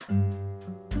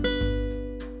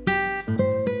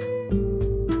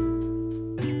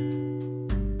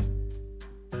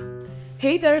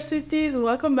Hey there, cities!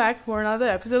 Welcome back for another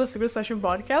episode of Secret Session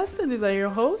Podcast. And these are your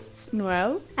hosts,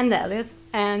 Noel and Alice.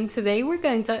 And today we're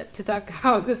going to talk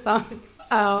about the song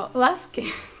Last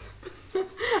Kiss.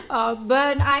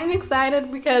 But I'm excited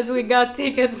because we got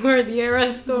tickets for the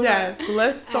Eras tour. Yes,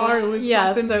 let's start with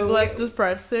something less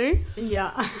depressing.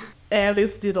 Yeah.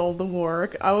 Alice did all the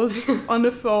work. I was just on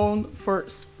the phone for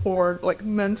support, like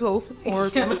mental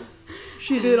support. Yeah.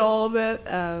 She did all of it,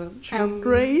 and she was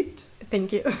great.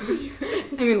 Thank you.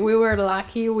 I mean, we were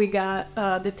lucky. We got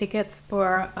the tickets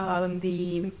for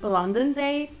the London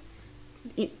date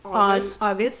August. on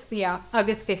August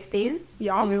 15th.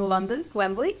 Yeah. In London,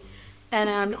 Wembley.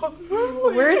 And Wembley.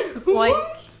 we're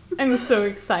like, I'm so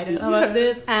excited about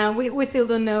this. And we still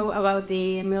don't know about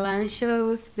the Milan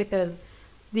shows because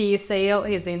the sale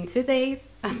is in 2 days.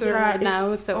 Right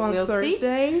now, so on we'll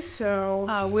Thursday, see.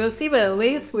 So We'll see, but at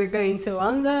least we're going to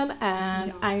London,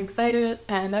 and I'm excited.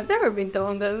 And I've never been to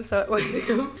London, so I want to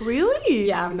go. Really?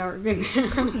 Yeah, I've never been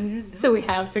there, so we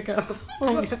have to go.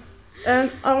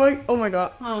 And I'm like, oh my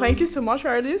god, thank you so much,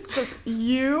 Ardis, because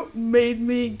you made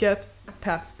me get a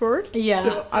passport. Yeah,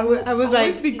 so I was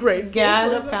like, be grateful.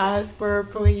 Get a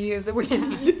passport, please. We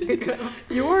have to go.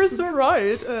 You were so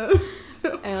right.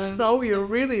 So And now we are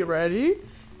really ready.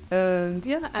 And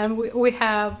yeah, and we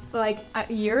have like a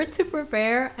year to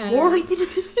prepare. And more.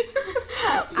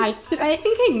 I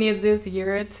think I need this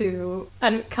year to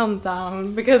calm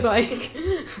down because like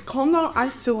Calm down. I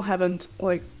still haven't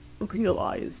like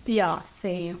realized. yeah,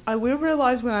 same. I will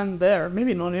realize when I'm there.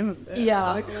 Maybe not even there.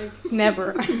 Yeah, Like,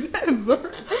 never.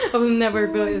 never. I will never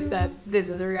believe that this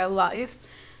is real life.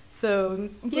 So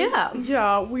yeah,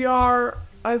 Yeah, we are.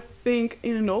 I think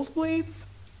in nosebleeds.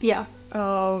 yeah.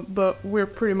 But we're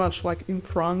pretty much like in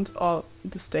front of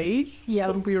the stage. Yeah.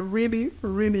 So we're really,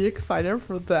 really excited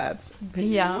for that.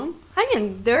 Yeah. I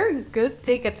mean, they're good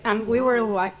tickets, and we were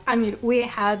like, I mean, we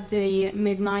had the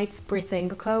midnight pre-sale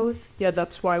code. Yeah,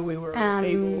 that's why we were Um,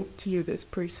 able to do this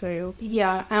pre-sale.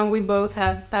 Yeah, and we both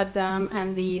had them,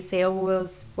 and the sale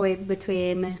was split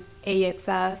between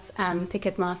AXS and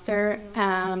Ticketmaster,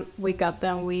 and we got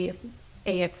them with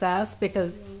AXS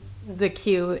because the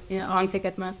queue on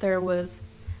Ticketmaster was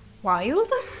wild.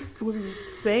 It was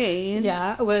insane.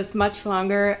 Yeah, it was much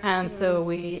longer, and so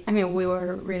we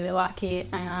were really lucky,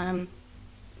 and I'm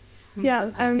Yeah,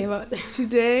 so happy about and this.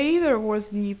 today there was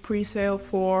the pre-sale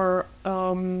for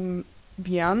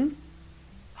Vian.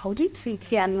 How do you say?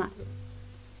 Vienna.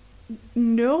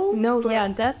 No. No, but- yeah,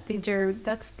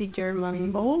 that's the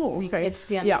German. Oh, okay. It's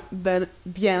Vienna. Yeah, then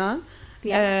Vienna.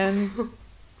 Yeah. And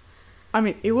I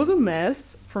mean, it was a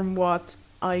mess from what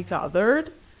I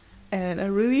gathered, and I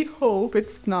really hope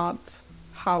it's not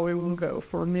how it will go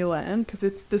for Milan, because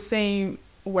it's the same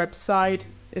website.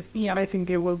 I think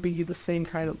it will be the same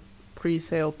kind of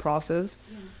pre-sale process.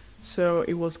 Yeah. So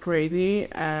it was crazy,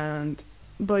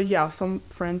 but yeah, some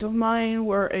friends of mine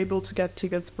were able to get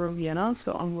tickets for Vienna,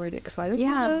 so I'm really excited.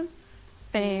 Yeah. For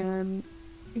that. And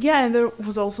yeah, and there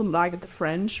was also like the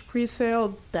French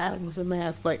pre-sale. That was a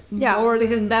mess. Like Yeah, more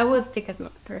because that was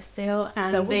Ticketmaster still,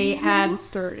 and That they was had.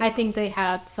 Ticketmaster, I think they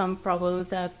had some problems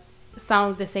that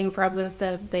sound the same problems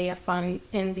that they have found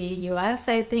in the US.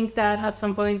 I think that at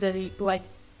some point they like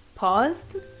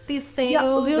paused this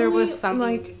sale. There was something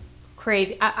like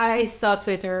crazy. I saw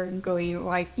Twitter going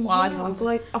like wild. yeah,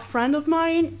 like a friend of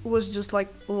mine was just like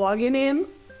logging in,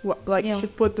 she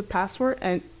put the password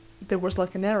and there was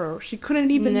like an error. She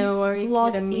couldn't even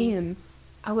log in.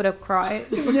 I would have cried.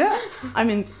 Yeah, I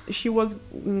mean, she was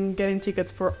getting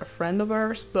tickets for a friend of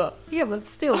hers, but Yeah, but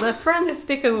still, the friend is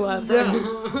sticking with them.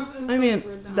 I mean,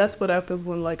 that's what happened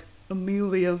when like a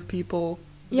million people.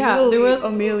 Yeah, literally a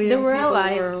million. there were people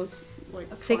like were, like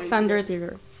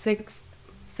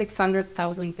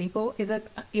 600,000 people. Is it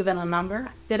even a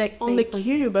number? Did I say on the something?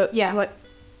 queue? But Yeah. like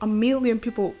a million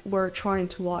people were trying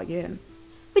to log in.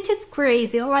 Which is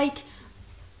crazy. Like,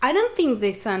 I don't think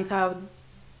they sent out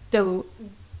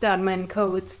that many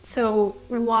codes. So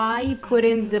why put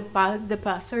in the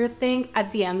password thing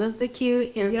at the end of the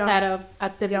queue instead of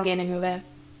at the beginning of it?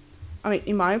 I mean,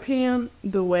 in my opinion,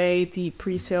 the way the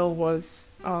pre-sale was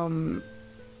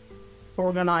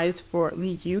organized for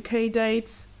the UK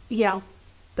dates, Yeah.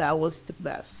 that was the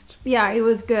best. Yeah, it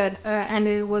was good. And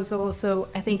it was also,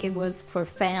 I think it was for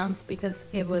fans because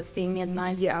it was the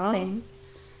midnight thing.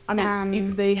 I mean,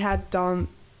 if they had done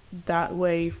that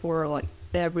way for like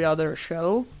every other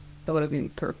show, that would have been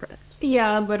perfect.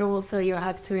 Yeah, but also you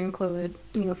have to include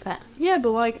new fans. Yeah,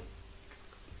 but like,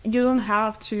 you don't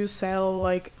have to sell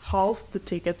like half the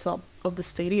tickets of the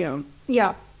stadium.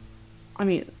 Yeah. I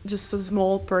mean, just a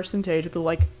small percentage, but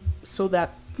like, so that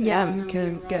fans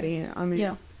can get in. I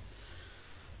mean,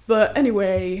 But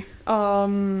anyway,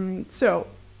 so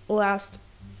last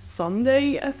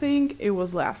Sunday, I think it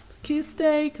was last Kiss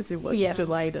Day because it was Yeah.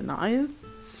 July the 9th.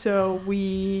 So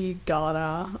we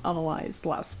gotta analyze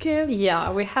Last Kiss.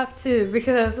 Yeah, we have to,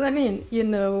 because I mean, you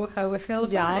know how we feel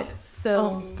about Yeah. it.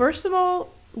 So First of all,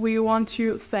 we want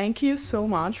to thank you so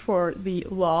much for the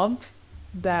love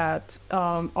that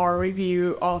our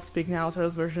review of Speak Now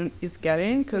Taylor's version is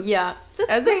getting. Because yeah, that's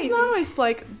as crazy. of now, it's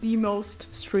like the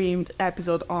most streamed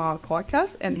episode on our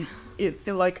podcast, and in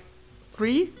like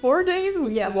 3-4 days.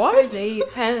 Yeah, What? 4 days,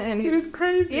 and It it's is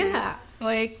crazy. yeah,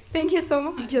 like thank you so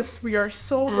much. Yes, we are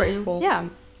so grateful. Yeah,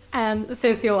 and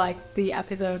since you like the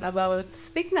episode about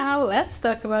Speak Now, let's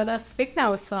talk about a Speak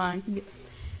Now song.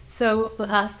 So,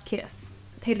 Last Kiss,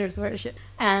 Taylor's version.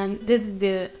 And this is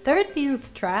the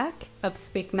 13th track of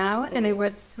Speak Now, and it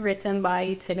was written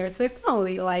by Taylor Swift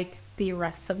only, like the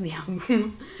rest of the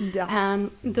album. Yeah.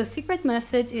 And the secret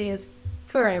message is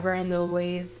forever and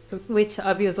always, which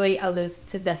obviously alludes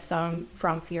to the song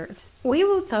from Fearless. We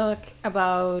will talk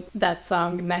about that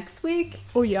song next week,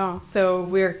 Oh yeah. so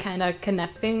we're kind of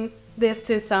connecting these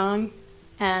two songs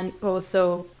and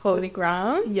also Holy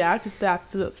Ground. Yeah, because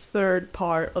that's the third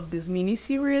part of this mini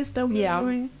series that we're Yeah.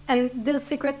 doing. And the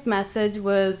secret message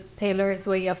was Taylor's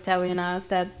way of telling us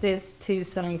that these two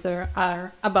songs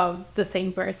are about the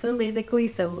same person, basically,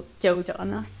 so Joe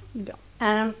Jonas. Yeah.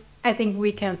 And I think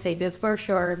we can say this for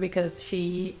sure because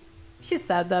she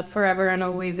said that Forever and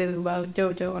Always is about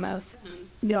Joe Jonas.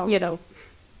 Yeah. You know,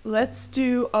 Let's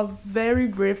do a very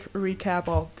brief recap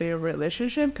of their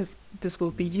relationship because this will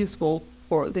be useful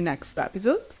for the next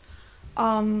episodes.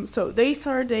 So they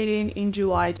started dating in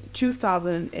July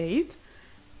 2008,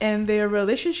 and their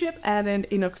relationship ended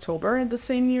in October in the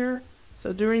same year.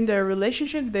 So during their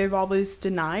relationship, they've always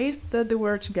denied that they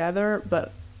were together,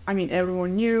 but I mean,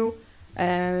 everyone knew,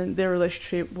 and their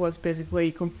relationship was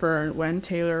basically confirmed when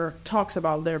Taylor talked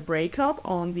about their breakup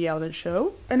on The Ellen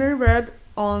Show. And I read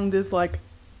on this like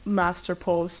master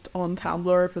post on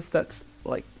Tumblr, because that's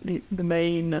like the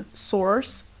main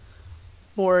source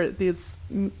for this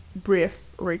brief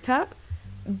recap.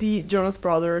 The Jonas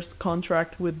Brothers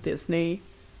contract with Disney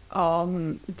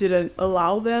didn't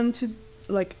allow them to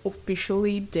like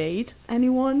officially date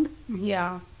anyone.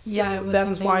 yeah. So Yeah, it was that's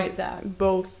something why like that.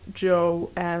 both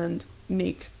Joe and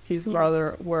Nick, his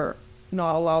brother, were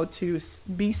not allowed to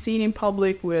be seen in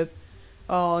public with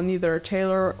neither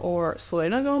Taylor or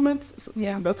Selena Gomez. So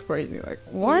Yeah. that's crazy. Like,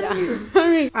 what?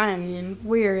 Yeah. I mean,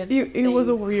 weird. It was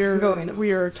a things weird, going on.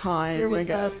 weird time, Here I with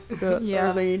guess, us. the Yeah.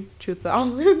 early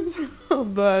 2000s.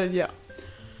 But yeah.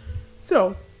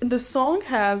 So the song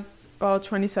has a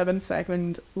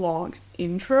 27-second long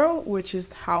intro, which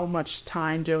is how much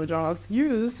time Joe Jonas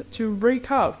used to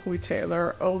break up with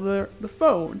Taylor over the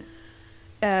phone.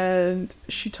 And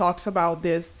she talks about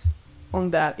this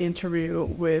on that interview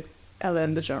with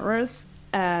Ellen DeGeneres,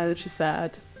 and she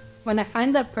said, When I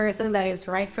find the person that is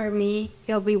right for me,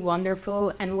 he'll be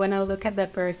wonderful. And when I look at the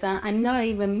person, I'm not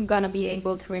even gonna be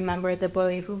able to remember the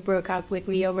boy who broke up with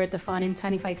me over the phone in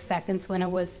 25 seconds when I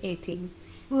was 18.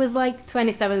 It was like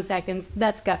 27 seconds.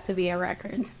 That's got to be a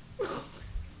record.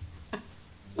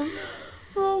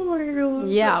 oh my god.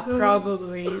 Yeah,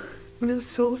 probably. It's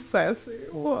so sassy.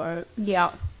 What?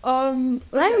 Yeah. I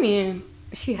mean,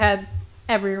 she had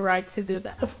every right to do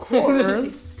that. Of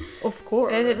course. Of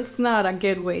course. And it's not a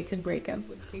good way to break up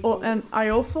with people. Oh, and I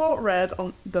also read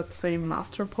on that same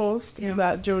master post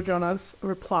that Joe Jonas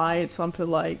replied something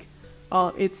like,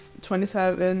 it's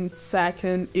 27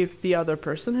 seconds if the other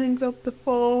person hangs up the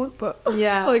phone. But,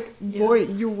 Yeah. like, boy,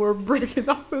 you were breaking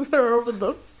up with her over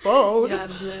the phone. Yeah,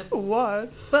 that's-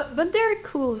 What? But they're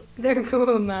cool. They're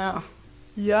cool now.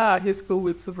 Yeah, he's cool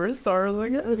with superstars, I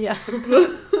guess. Yeah.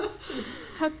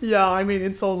 Yeah, I mean,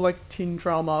 it's all like teen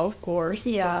drama, of course.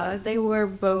 Yeah, they were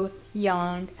both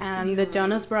young, and the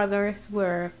Jonas Brothers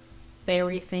were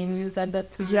very famous at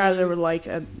that time. Yeah, they were like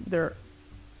at their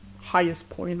highest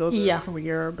point of their Yeah.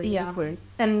 career, basically.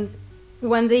 And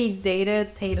when they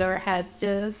dated, Taylor had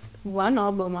just one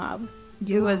album out.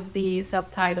 It was the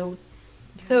subtitled.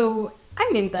 So,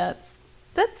 I mean, that's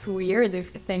weird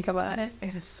if you think about it.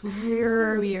 It is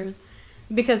Weird.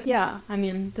 Because, yeah, I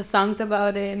mean, the songs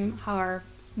about him are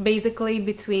basically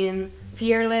between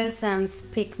Fearless and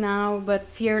Speak Now, but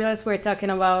Fearless we're talking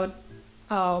about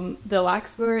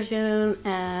deluxe version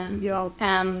and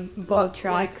both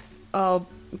tracks.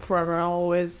 Forever and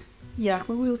Always. Yeah.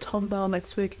 We will talk about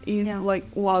next week is like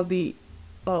one of the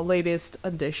latest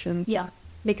addition. Yeah,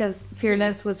 because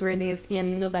Fearless was released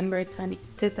in November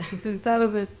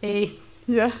 2008.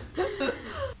 Yeah.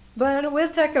 But we'll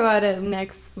talk about it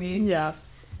next week.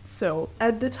 Yes. So,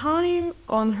 at the time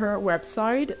on her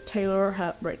website, Taylor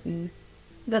had written,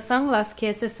 The song Last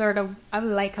Kiss is sort of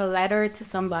like a letter to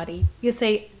somebody. You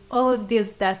say all of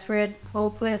these desperate,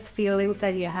 hopeless feelings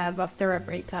that you have after a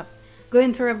breakup.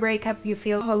 Going through a breakup, you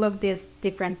feel all of these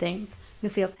different things. You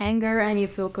feel anger and you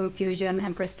feel confusion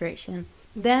and frustration.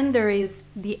 Then there is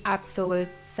the absolute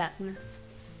sadness.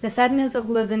 The sadness of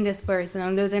losing this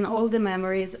person, losing all the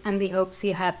memories and the hopes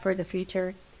you had for the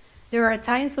future. There are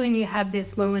times when you have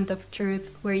this moment of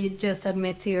truth where you just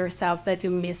admit to yourself that you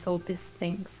miss all these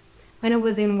things. When I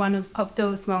was in one of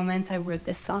those moments, I wrote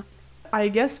this song. I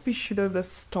guess we should have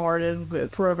started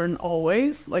with Forever and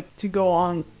Always, like to go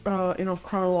on in a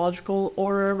chronological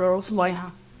order, but also like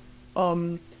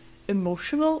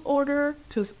emotional order,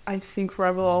 because I think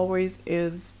Forever and Always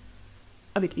is,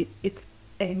 I mean, it's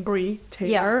angry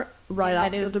Taylor right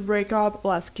after the breakup.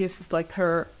 Last Kiss is like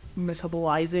her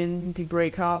metabolizing the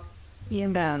breakup. Yeah.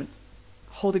 And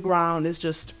Holy Ground is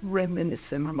just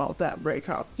reminiscing about that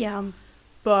breakup. Yeah.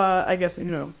 But I guess,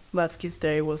 Last Kiss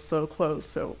Day was so close,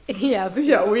 so... Yes.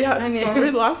 Yeah, we had to start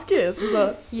with Last Kiss,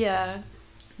 but... Yeah.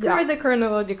 For the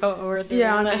chronological order.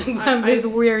 Yeah, it's a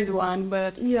weird one,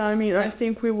 but... Yeah, I mean, I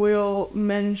think we will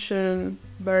mention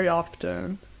very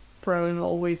often Forever and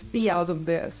Always because of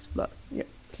this, but yeah.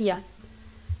 Yeah.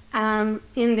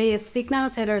 In the Speak Now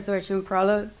Taylor's version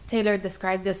prologue, Taylor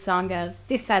described the song as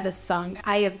the saddest song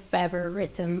I have ever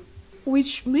written.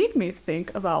 Which made me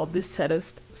think about the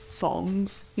saddest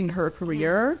songs in her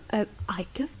career. And I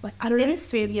guess, like, I don't know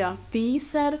if it's the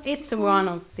saddest It's song. one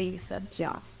of the saddest.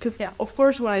 Yeah. Because, of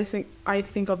course, when I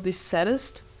think of the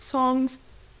saddest songs,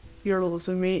 You're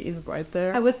Losing Me is right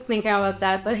there. I was thinking about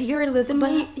that, but You're Losing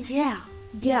Me...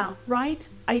 Yeah, right?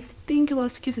 I think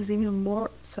Last Kiss is even more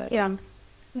sad. Yeah.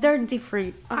 They're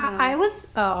different. I was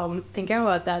thinking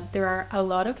about that. There are a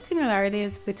lot of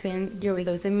similarities between You're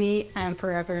Losing Me and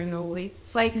Forever and Always.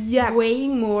 Like, way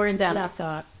more than I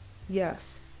thought.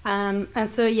 Yes. And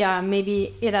so,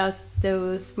 maybe it has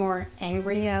those more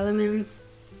angry elements.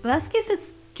 Last Kiss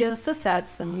is just a sad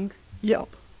song. Yep.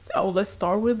 So let's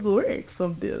start with lyrics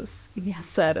of this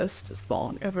saddest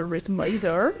song ever written by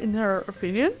her, in her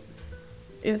opinion.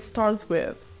 It starts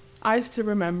with, I still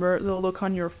remember the look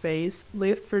on your face,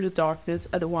 lit through the darkness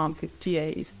at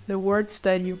 1:58. The words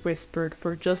that you whispered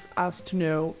for just us to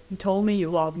know. You told me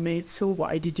you loved me, so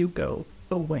why did you go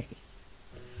away?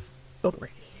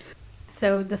 Away.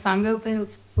 So the song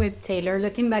opens with Taylor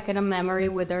looking back at a memory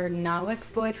with her now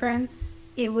ex-boyfriend.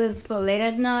 It was late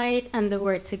at night and they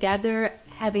were together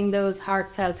having those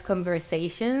heartfelt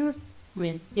conversations. I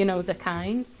mean, the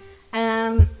kind.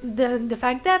 The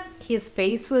fact that his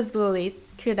face was lit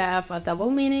could have a double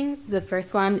meaning. The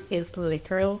first one is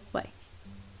literal, like,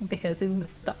 because it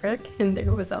was dark and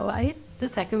there was a light. The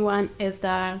second one is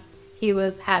that he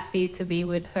was happy to be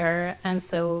with her, and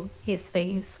so his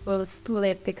face was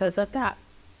lit because of that.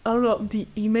 I don't know, the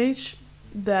image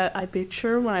that I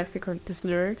picture when I think of these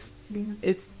lyrics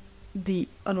is the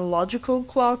analogical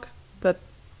clock that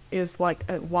is like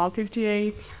at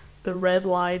 1:58. The red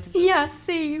light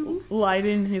Same.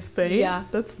 lighting his face. Yeah.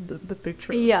 That's the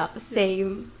picture. Yeah,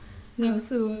 same.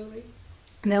 Absolutely.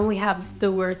 And then we have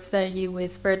the words that you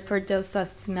whispered for just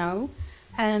us to know.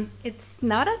 And it's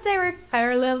not a direct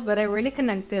parallel, but I really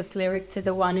connect this lyric to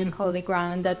the one in Holy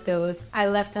Ground that goes, I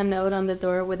left a note on the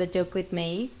door with a joke we'd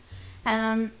made.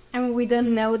 And we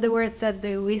don't know the words that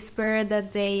they whispered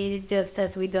that day, just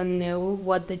as we don't know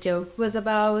what the joke was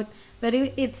about. But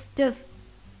it's just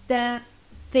that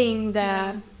thing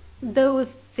that those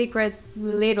secret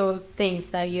little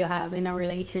things that you have in a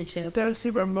relationship. There are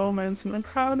secret moments in a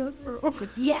crowded room.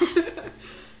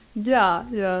 Yes.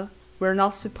 Yeah. We're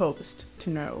not supposed to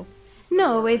know.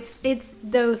 No, it's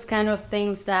those kind of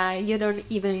things that you don't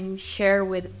even share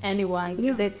with anyone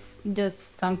because it's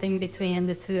just something between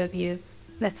the two of you.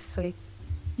 That's sweet.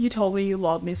 You told me you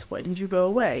loved me, so why did you go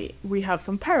away? We have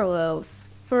some parallels.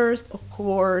 First, of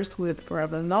course, with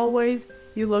Forever and Always,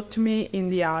 you looked me in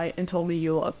the eye and told me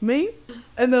you loved me.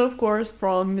 And then, of course,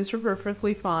 from Mr.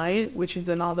 Perfectly Fine, which is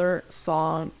another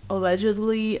song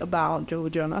allegedly about Joe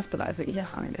Jonas, but I think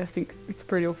it's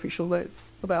pretty official that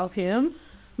it's about him.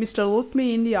 Mr. looked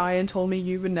me in the eye and told me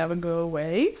you would never go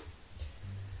away.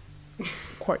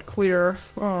 Quite clear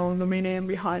the meaning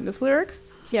behind these lyrics.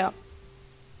 Yeah.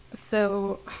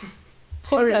 So,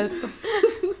 this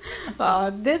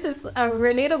is a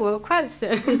relatable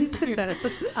question.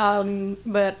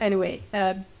 But anyway,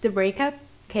 the breakup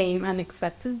came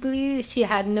unexpectedly. She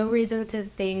had no reason to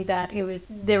think that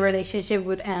the relationship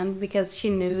would end because she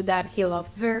knew that he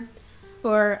loved her.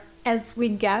 Or as we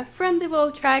get from the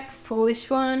whole track, Foolish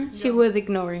One, she was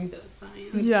ignoring those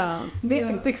signs. Yeah.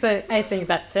 Because I think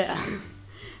that's it.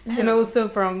 And also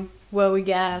from what we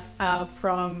get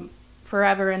from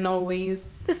Forever and Always,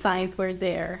 the signs were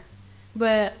there.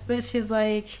 But she's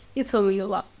like, you told me you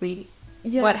loved me.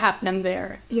 Yeah. What happened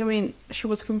there? Yeah, I mean, she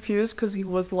was confused because he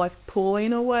was like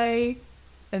pulling away,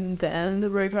 and then the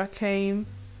regret came,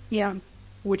 Yeah.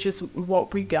 which is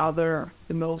what we gather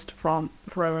the most from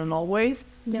Forever and Always.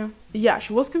 Yeah. Yeah,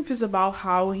 she was confused about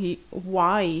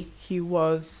why he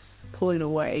was pulling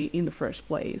away in the first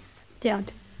place. Yeah.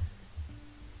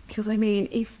 Because, I mean,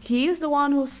 if he is the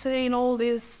one who's saying all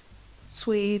these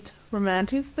sweet,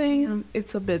 romantic things,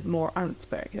 it's a bit more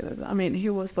unexpected. I mean, it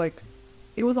was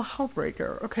a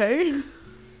heartbreaker, okay?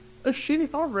 A shitty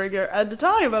heartbreaker at the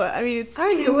time, but I mean,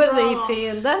 it was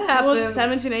 18. That It happened. was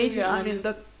 17, 18. be I mean, honest.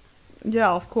 that.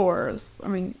 Yeah, of course. I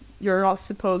mean, you're not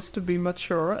supposed to be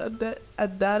mature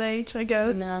at that age, I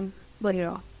guess. No. But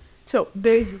yeah. So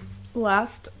this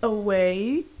last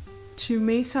away to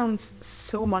me sounds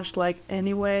so much like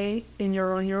Anyway in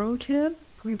Your Own Routine.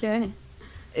 Okay.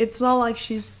 It's not like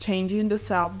she's changing the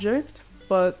subject,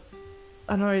 but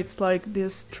I know it's like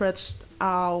this stretched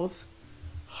out,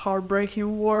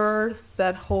 heartbreaking word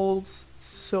that holds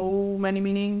so many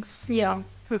meanings. Yeah.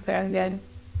 Very good.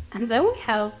 And then we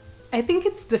have, I think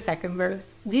it's the second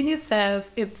verse. Genius says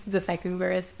it's the second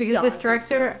verse because Yeah, the I think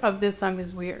structure of this song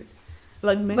is weird.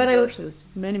 Like many But verses.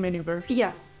 Many verses.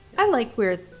 Yeah. I like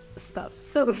weird stuff.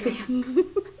 So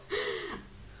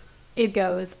it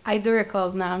goes, I do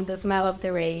recall now the smell of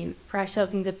the rain, fresh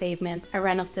out in the pavement, I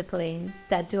ran off the plane,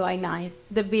 that do I night,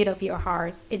 the beat of your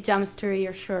heart, it jumps through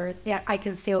your shirt, yeah, I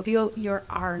can still feel your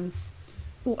arms.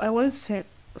 Well, I want to say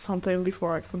something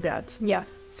before I forget. Yeah.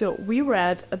 So we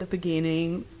read at the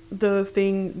beginning the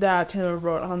thing that Taylor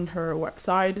wrote on her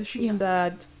website. She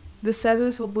said, the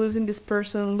sadness of losing this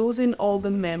person, losing all the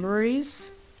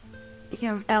memories,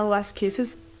 Yeah. and Last Kiss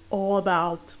is all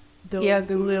about those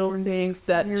the little things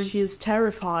that weird- she's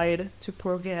terrified to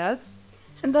forget.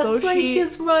 And that's So why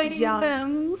she's writing yeah.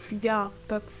 them. Yeah,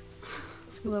 that's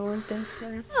little things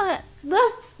there.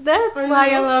 That's I why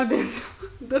I know. love this.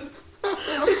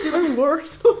 It's even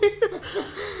worse.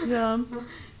 Yeah.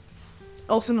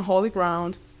 Also in Holy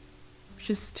Ground,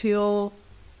 she's still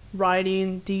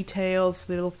writing details,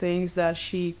 little things that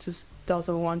she just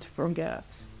doesn't want to forget.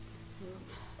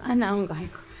 And now I'm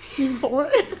like,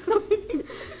 Sorry.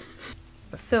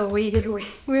 so we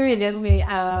immediately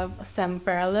have some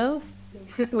parallels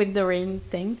with the rain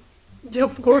thing. Yeah,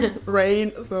 of course,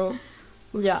 rain, so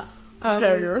Yeah.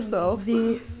 prepare yourself.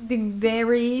 The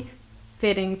very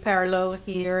fitting parallel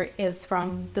here is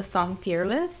from the song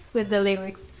Fearless with the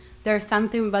lyrics. There's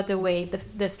something about the way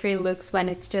the street looks when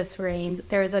it just rains.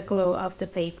 There's a glow of the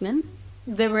pavement.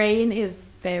 The rain is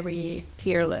very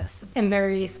fearless and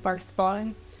very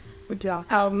spark-spawning. Yeah.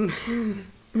 I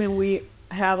mean, we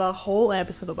have a whole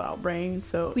episode about rain,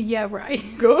 so Yeah, right.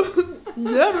 go.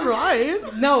 Yeah, right.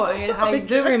 No, I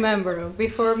do remember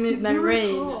before Midnight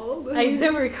Rain. I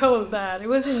do recall that. It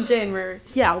was in January.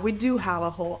 Yeah, we do have a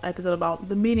whole episode about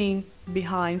the meaning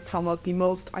behind some of the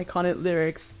most iconic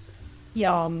lyrics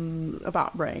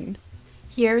about rain.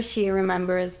 Here she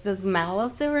remembers the smell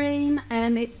of the rain,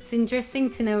 and it's interesting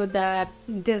to know that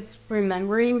this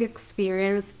remembering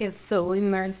experience is so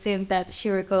immersive that she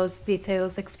recalls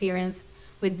details experienced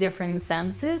with different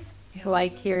senses.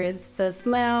 Like here it's the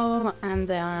smell, and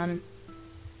then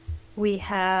we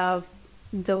have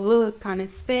the look on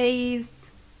his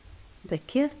face, the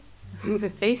kiss, the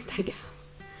taste, I guess.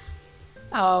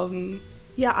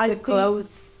 Yeah, I The think,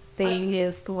 clothes thing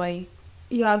is the way.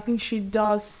 yeah, I think she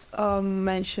does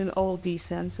mention all these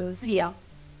senses. Yeah.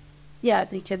 Yeah, I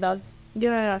think she does.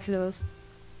 Yeah, she does.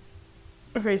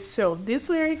 Okay, so these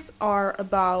lyrics are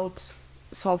about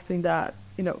something that,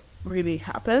 really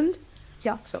happened.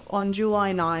 Yeah. So on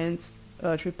July 9th,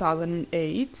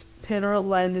 2008, Taylor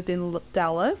landed in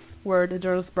Dallas, where the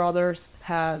Jonas Brothers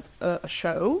had a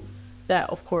show that,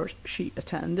 of course, she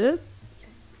attended.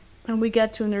 And we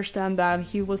get to understand that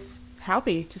he was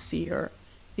happy to see her.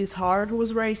 His heart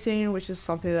was racing, which is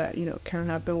something that, can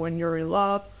happen when you're in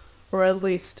love, or at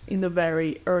least in the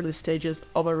very early stages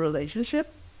of a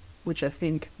relationship, which I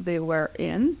think they were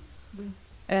in.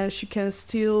 And she can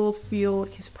still feel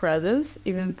his presence,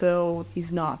 even though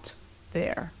he's not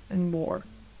there anymore.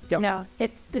 Yep. Yeah,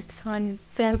 it's on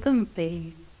Phantom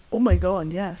Bay. Oh my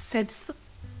god, yes.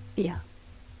 Yeah.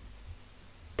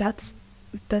 That's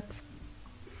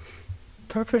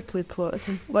perfectly put.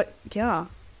 Like, yeah.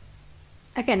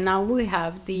 Okay, now we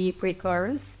have the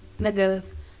pre-chorus that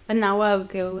goes, And now I'll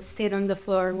go sit on the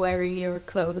floor wearing your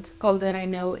clothes. All that I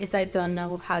know is I don't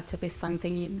know how to be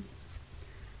something else.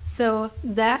 So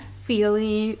that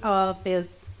feeling of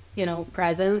his,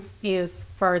 presence is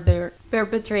further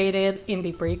perpetrated in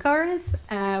the pre-chorus,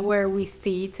 where we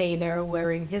see Taylor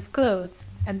wearing his clothes.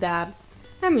 And that,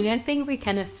 I think we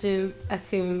can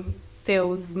assume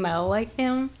still smell like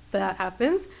him. That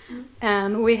happens.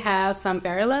 And we have some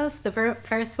parallels. The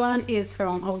first one is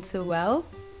from All Too Well.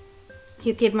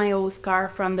 You keep my old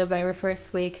scarf from the very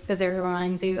first week because it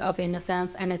reminds you of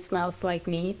innocence and it smells like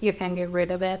me. You can get rid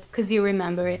of it because you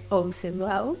remember it all too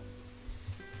well.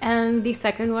 And the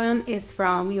second one is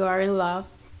from You Are in Love.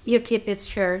 You keep his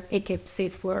shirt, it keeps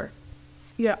his word.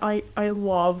 Yeah, I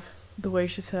love the way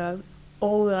she said,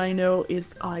 all that I know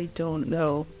is I don't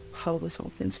know how the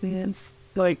song means.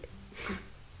 Like,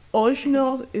 all she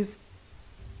knows is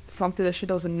something that she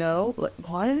doesn't know. Like,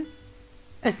 what?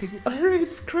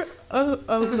 It's I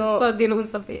don't know. Så det är någon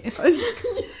som vet.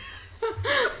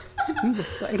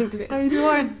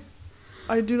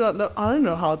 I do not know. I don't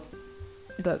know how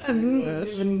that's I don't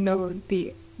English. even know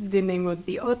the name of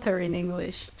the author in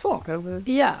English. Talk over it.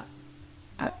 Yeah.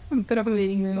 But I'm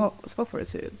reading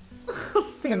Sophratids.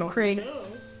 Great.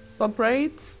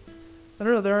 Subrates. I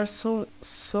don't know. There are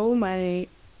so many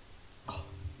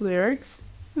lyrics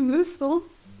in this song.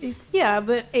 Yeah,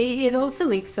 but it also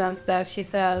makes sense that she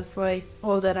says, like,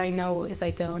 all that I know is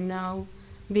I don't know.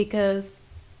 Because,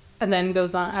 and then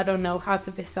goes on, I don't know how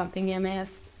to be something you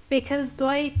miss. Because,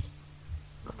 like,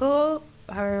 all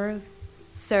her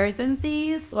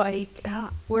certainties, like,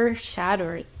 were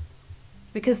shattered.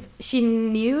 Because she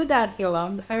knew that he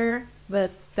loved her,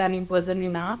 but then it wasn't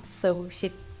enough, so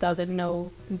she doesn't know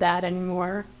that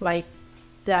anymore. Like,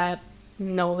 that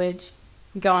knowledge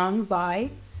gone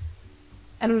by.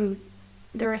 And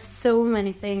there are so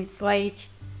many things, like,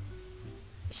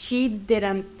 she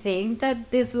didn't think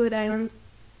that this would end,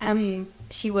 and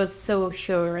she was so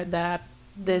sure that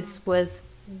this was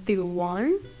the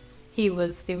one, he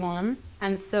was the one,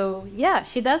 and so, yeah,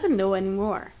 she doesn't know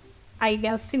anymore. I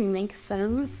guess it makes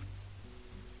sense.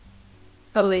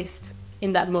 At least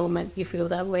in that moment you feel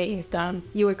that way, then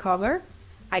you recover,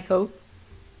 I hope.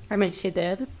 I mean, she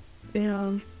did.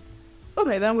 Yeah.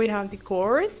 Okay, then we have the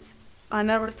chorus. I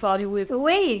never thought you would.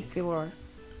 Wait! Before.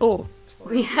 Oh,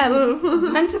 sorry. We have a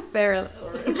bunch of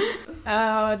parallels.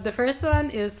 The first one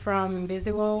is from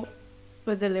Invisible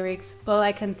with the lyrics, all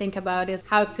I can think about is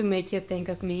how to make you think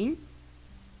of me.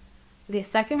 The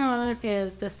second one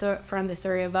is from The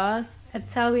Story of Us. I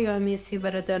tell you I miss you,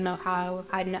 but I don't know how.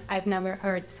 I've never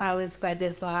heard silence quite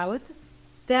this loud.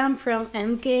 Then from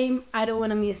Endgame, I don't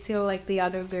want to miss you like the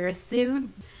other verse do.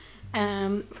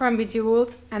 From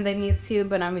Bejeweled, and I miss you,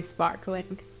 but I'm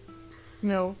sparkling.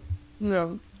 No.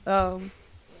 No,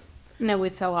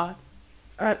 it's a lot.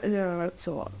 No, it's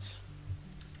a lot.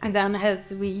 And then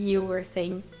as you were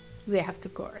saying, we have the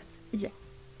chorus. Yeah.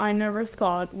 I never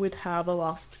thought we'd have a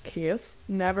last kiss.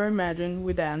 Never imagined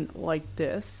we'd end like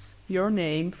this. Your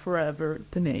name forever,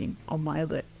 the name on my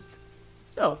lips.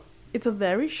 So, it's a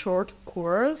very short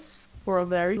chorus for a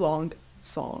very long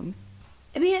song.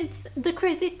 I mean, the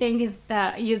crazy thing is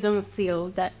that you don't feel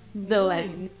that the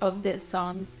length of these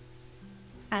songs.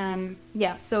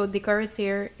 Yeah, so the chorus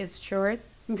here is short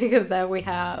because then we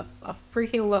have a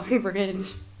freaking long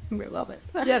bridge. We love it.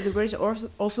 Yeah, the bridge,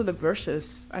 also the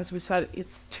verses. As we said,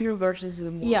 it's 2 verses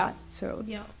in one. Yeah. So,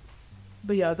 Yeah.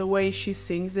 but yeah, the way she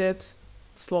sings it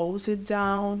slows it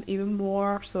down even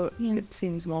more, so it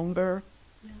seems longer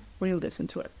when you listen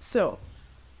to it. So,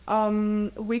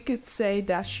 we could say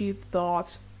that she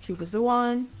thought he was the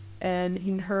one, and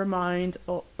in her mind,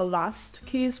 a last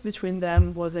kiss between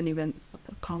them wasn't even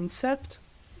a concept.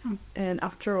 And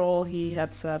after all, he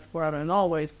had said forever and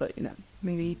always, but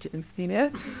maybe he didn't mean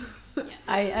it.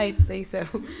 I'd say so.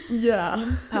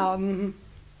 Yeah.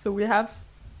 So we have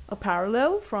a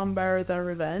parallel from Better Than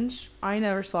Revenge. I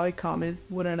never saw it coming,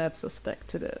 wouldn't have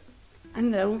suspected it.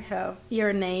 And then we have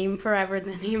Your Name Forever,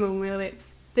 the name on my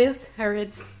lips. This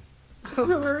hurts.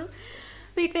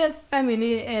 Because, I mean,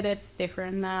 it's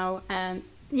different now, and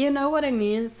you know what I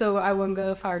mean, so I won't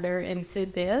go further into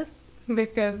this,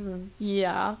 because,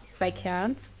 yeah, I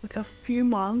can't. Like a few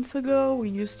months ago, we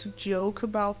used to joke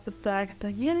about the fact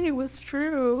that, yeah, it was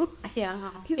true.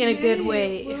 Yeah, in a good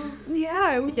way.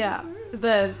 Yeah, it was Yeah,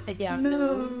 but, yeah.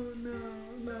 No.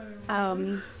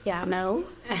 Yeah, no.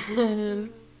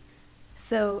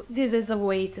 So, this is a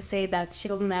way to say that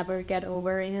she'll never get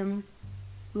over him.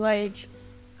 Like,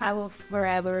 I will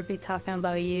forever be talking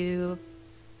about you.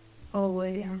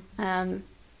 Always. And,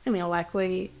 I mean,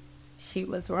 luckily, she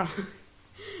was wrong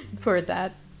for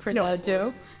that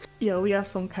joke. Yeah, we have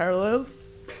some parallels.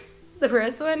 The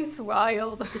first one is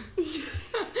wild.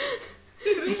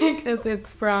 Because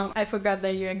it's from I Forgot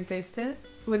That You Existed.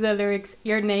 With the lyrics,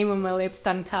 your name on my lips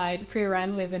tongue-tied, free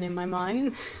rent living in my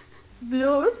mind.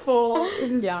 Beautiful.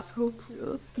 Yeah. So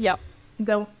cute. Yep.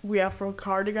 Then we have from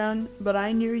Cardigan, but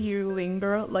I knew you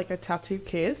linger like a tattoo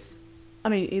kiss. I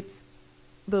mean, it's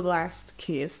the last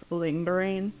kiss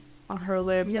lingering on her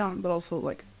lips, Yeah. but also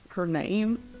like her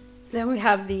name. Then we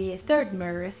have the third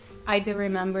verse. I do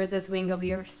remember the swing of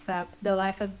your step, the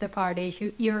life of the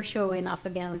party, you're showing up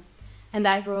again. And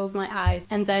I rolled my eyes,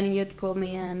 and then you'd pull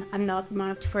me in. I'm not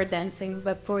much for dancing,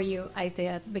 but for you, I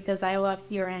did, because I loved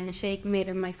your handshake made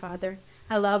of my father.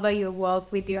 I love how you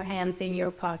walk with your hands in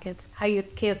your pockets, how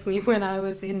you'd kiss me when I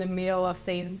was in the middle of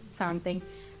saying something.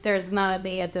 There's not a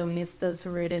day I don't miss those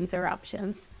rude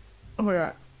interruptions. Oh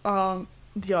my god.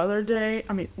 The other day,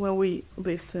 I mean, when we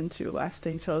listened to Last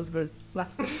Day Tales, but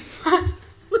Last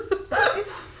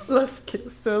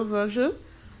Kiss Tales version,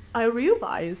 I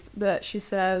realized that she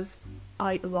says,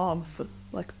 I love,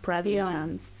 like,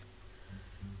 presidents.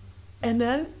 And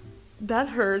then that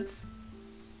hurts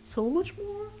so much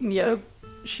more. Yeah.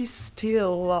 She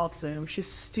still loves him. She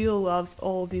still loves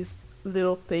all these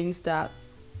little things that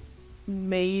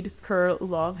made her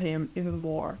love him even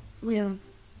more. Yeah.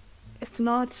 It's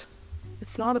not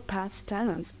a past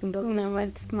tense. And that's, No,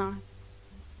 it's not.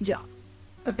 yeah.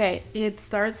 Okay, it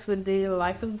starts with the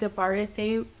life of the party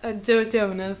theme. Joe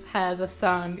Jonas has a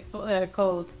song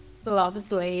called Love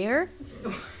Slayer.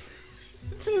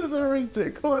 It's just a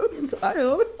ridiculous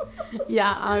title.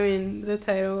 Yeah, I mean, the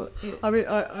title... I mean,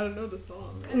 I don't know the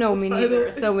song. No, The me title neither,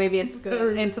 is so maybe it's good.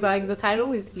 very It's like, the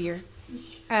title is weird.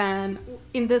 And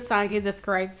in the song, he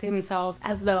describes himself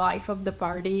as the life of the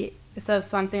party. It says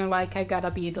something like, I gotta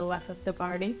be the life of the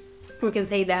party. We can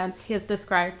say that he's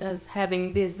described as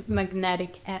having this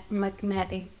magnetic,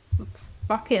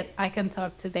 fuck it, I can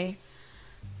talk today,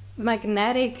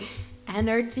 magnetic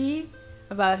energy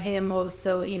about him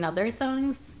also in other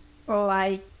songs. Or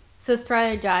like, so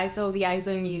strategize, all the eyes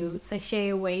on you, sashay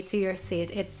away to your seat,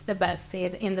 it's the best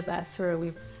seat in the best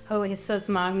room. Oh, he's so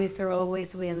smug, Mr.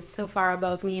 Always wins, so far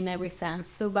above me in every sense,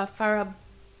 so far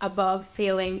above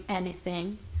feeling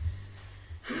anything.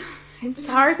 It's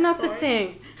hard not to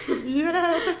sing.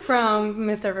 Yeah. From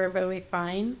Mr. Perfectly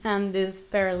Fine, and this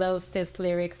parallels these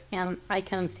lyrics, and I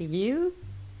can see you.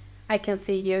 I can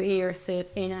see you in your suit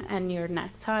and your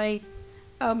necktie.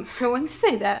 I want to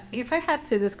say that if I had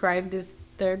to describe this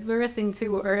third verse in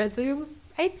 2 words,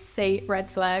 I'd say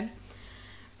red flag.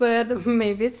 But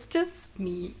maybe it's just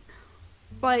me.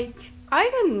 Like, I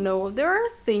don't know, there are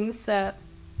things that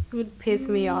would piss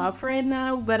me off right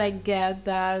now, but I get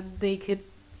that they could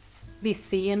be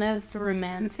seen as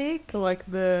romantic. Like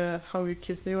the how you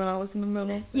kissed me when I was in the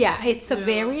middle. Yeah, it's a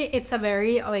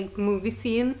very like movie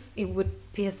scene. It would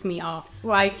piss me off.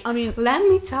 Like, I mean, let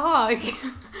me talk,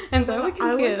 and then we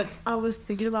can kiss. I was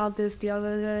thinking about this the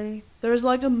other day. There's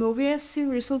like a movie I've seen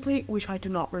recently, which I do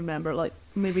not remember. Like,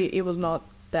 maybe it was not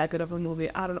that good of a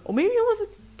movie. I don't know. Or maybe it was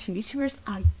a TV series.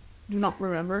 I do not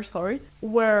remember. Sorry.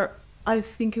 Where I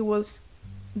think it was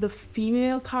the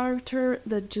female character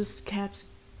that just kept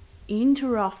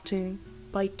interrupting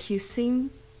by kissing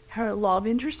her love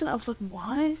interest, and I was like,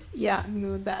 what? Yeah, I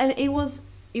knew that. And it was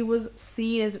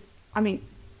seen as, I mean,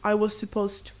 I was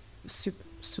supposed to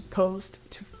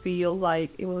feel like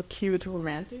it was a cute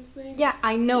romantic thing. Yeah,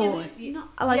 I know. It's not,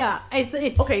 like, yeah,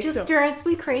 it's okay, just so- drives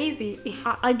me crazy.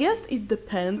 I guess it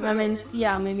depends. I mean,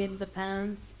 yeah, maybe it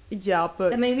depends. Yeah,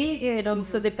 but And maybe it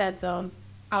also depends on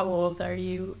how old are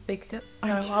you, Victor?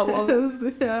 How old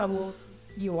yeah.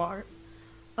 you are.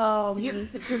 How old are you?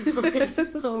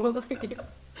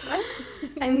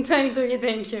 I'm 23,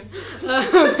 thank you.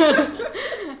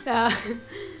 Yeah.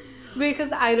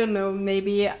 Because I don't know,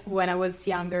 maybe when I was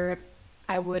younger,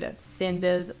 I would have seen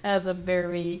this as a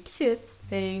very cute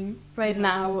thing. Right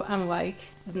now, I'm like,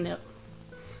 no.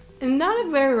 I'm not a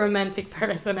very romantic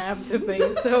person, I have to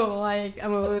say. So, like,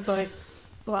 I'm always like,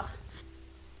 well.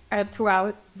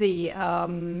 Throughout the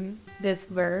this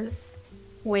verse,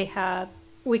 we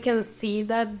can see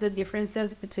that the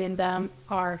differences between them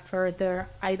are further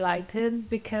highlighted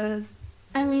because,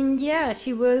 I mean, yeah,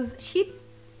 she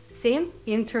seemed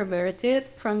introverted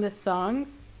from the song,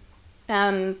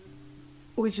 and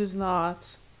which is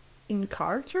not in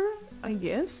Carter, I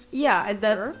guess. yeah,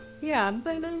 that's Sure. yeah.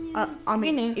 But I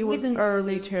mean, we it was didn't-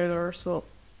 early Taylor, so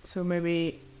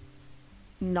maybe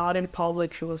not in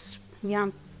public. She was. Yeah,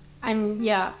 and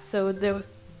yeah, so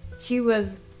she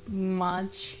was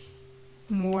much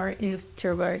more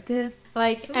introverted.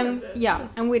 Like, and yeah,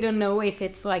 and we don't know if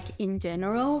it's like in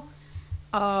general,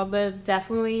 but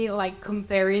definitely like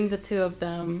comparing the two of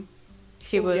them,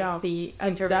 She was yeah. the At that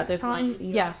introverted time,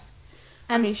 one. yes.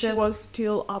 I And mean, she so- was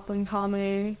still up and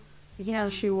coming. yeah,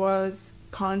 She was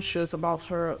conscious about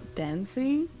her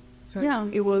dancing. yeah.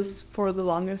 It was, for the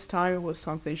longest time, it was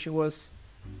something she was,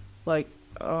 like,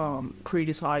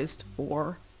 criticized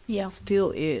for. Yeah.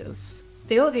 Still is.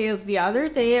 Still is. The other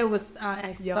day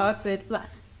I Yeah. saw it with like,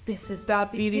 this is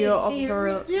That video of the-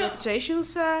 her yeah. reputation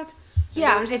set.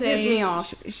 Yeah, they it were pissed me saying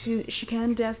off. She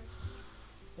can dance.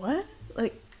 What?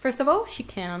 Like, First of all, she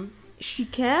can. she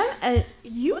can, and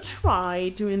you try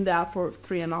doing that for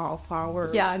 3.5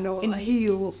 hours. Yeah, I know, in like-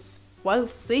 heels while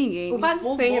singing. One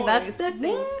full thing, that's voice. the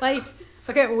thing. What? Like,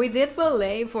 okay, we did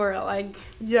ballet for like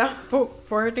Yeah.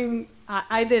 14.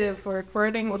 I did it for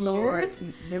 14 years.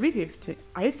 Maybe 15.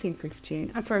 I think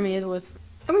 15. And for me, it was.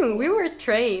 I mean, we were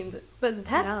trained, but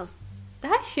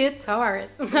that shit's hard.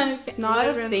 It's not While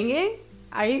even- singing.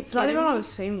 It's not even on the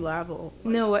same level.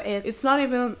 No, It's not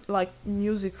even like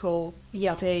musical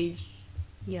Yeah. stage.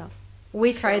 Yeah,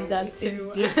 we tried that It's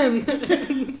too.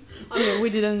 I mean, we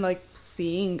didn't like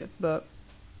sing, but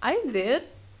I did.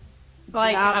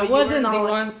 Like, Yeah, I but you wasn't were the not,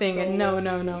 one like, singing.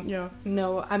 solo No. yeah.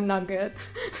 No, I'm not good.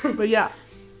 But yeah,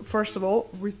 first of all,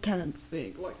 we can't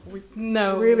sing. Like, we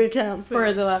No. really can't sing.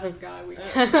 For the love of God, we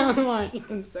cannot. Like,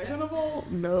 And second of all,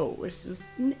 no, it's just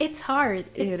it's hard.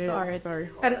 it It's is hard. very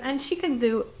hard. And she can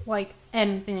do like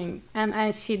anything,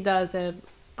 and she does it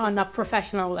on a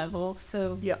professional level.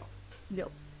 So Yeah, yeah.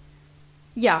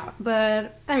 yeah, but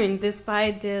I mean,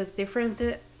 despite these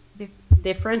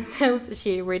differences,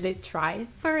 she really tried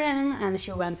for him, and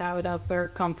she went out of her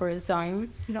comfort zone,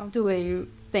 Yeah. doing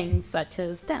things such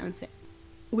as dancing.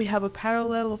 We have a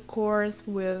parallel, of course,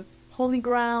 with Holy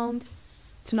Ground.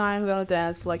 Tonight I'm gonna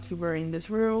dance like you were in this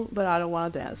room, but I don't wanna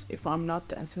dance if I'm not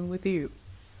dancing with you.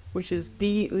 Which is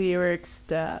the lyrics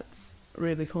that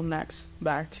really connects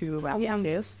back to Last Yeah.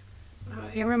 Kiss.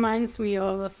 It reminds me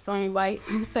of a song by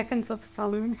Seconds of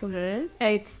Saloon. Okay.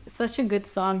 It's such a good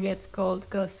song. It's called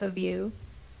Ghost of You.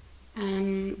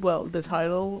 And Well, the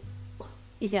title.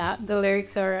 yeah, the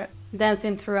lyrics are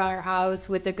dancing through our house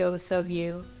with the ghost of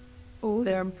you. Oh,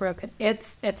 They're broken.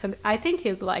 I think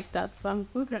you'd like that song.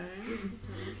 okay.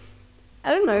 I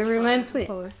don't know, it reminds me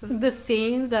Oh, listen. the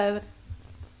scene that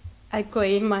I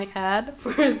play in my head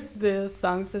for the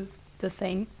songs is the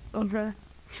same. Okay.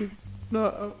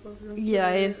 No, Yeah,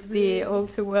 it's the all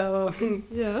too well.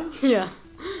 Yeah. Yeah.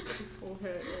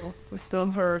 Okay. We're still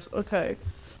on hers. Okay.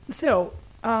 So,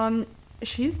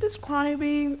 she's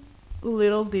describing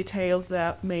little details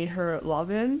that made her love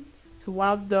him. So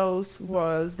one of those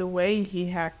was the way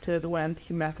he acted when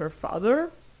he met her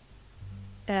father.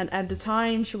 And at the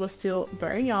time, she was still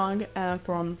very young, and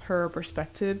from her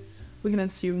perspective, we can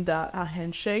assume that a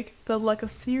handshake felt like a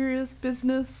serious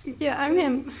business. Yeah, I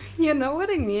mean, you know what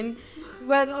I mean?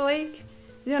 But like,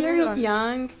 you're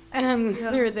young and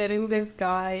Yeah. you're dating this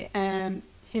guy and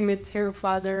he meets your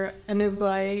father and is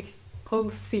like all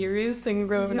serious and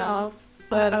grown Yeah. up.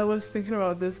 But I was thinking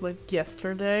about this like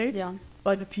yesterday. Yeah.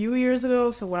 Like a few years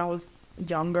ago, so when I was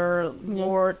younger,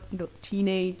 more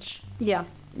teenage, Yeah.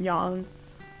 young,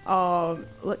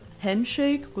 like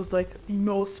handshake was like the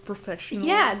most professional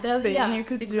Yeah, that's thing yeah, you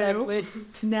could exactly. do.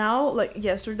 Now, like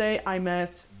yesterday, I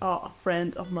met a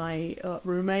friend of my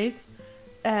roommates,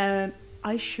 and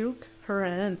I shook her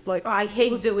hand. Like I it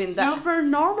hate was doing that. super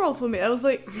normal for me. I was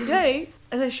like, "Yay!"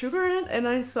 and I shook her hand, and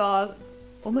I thought,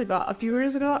 "Oh my god!" A few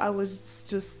years ago, I was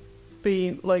just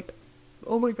being like,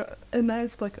 "Oh my god!" and now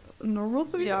it's like a normal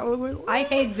thing. Yeah. I was like, I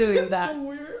hate doing "That's that. so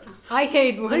weird." I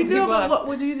hate when I know, people but what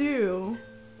would you do?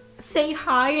 say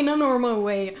hi in a normal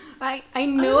way. I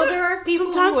know there are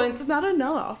people Sometimes who want it's not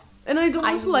enough, and I don't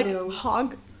I want to like know.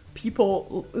 hug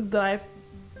people that I've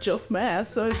just met.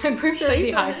 So it's I prefer shake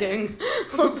the their hugging.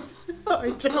 hand. I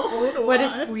don't know But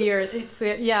why. it's weird. It's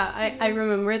weird. Yeah, I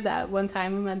remember that one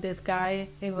time I met this guy.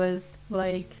 It was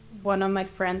like one of my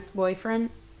friend's boyfriend,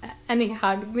 and he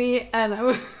hugged me, and I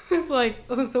was like,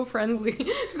 oh, so friendly.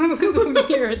 It was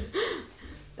weird.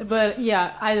 But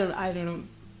yeah, I don't know.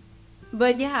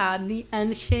 But yeah, the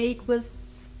handshake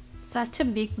was such a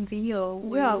big deal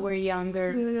when Yeah. we were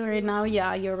younger. Yeah. Right now,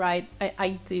 yeah, you're right.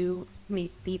 I do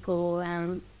meet people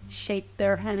and shake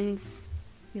their hands.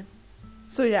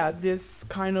 So yeah, this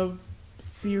kind of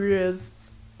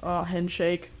serious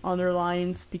handshake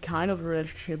underlines the kind of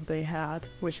relationship they had,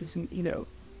 which is,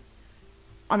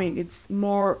 I mean, it's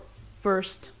more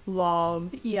first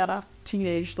love, Yeah.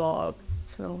 teenage love.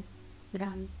 So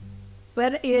Yeah.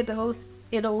 But it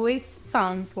always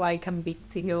sounds like a big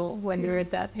deal when you're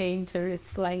that age, or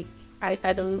it's like I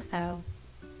don't have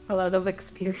a lot of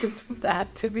experience with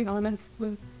that, to be honest.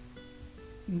 But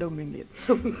no minute.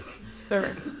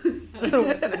 sorry. I don't know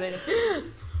what to say.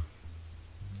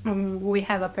 We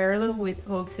have a parallel with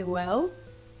All Too Well.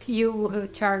 You who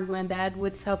charmed my dad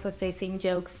with self-effacing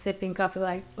jokes, sipping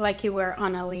coffee like you were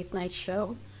on a late night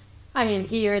show. I mean,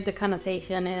 here the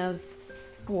connotation is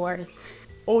worse.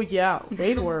 Oh yeah,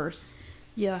 way worse.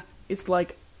 Yeah. It's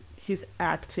like he's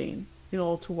acting,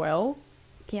 All Too Well.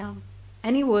 Yeah.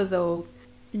 And he was old.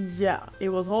 Yeah, it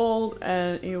was old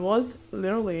and it was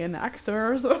literally an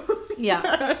actor, so Yeah.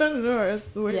 I don't know,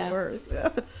 it's way Yeah. worse. Yeah.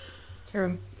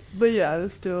 True. But yeah,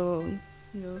 it's still,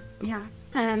 Yeah.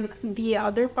 And the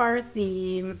other part,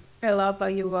 I love how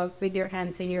you walk with your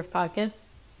hands in your pockets.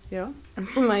 yeah.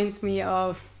 Reminds me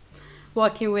of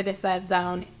Walking with his head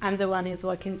down. I'm the one he's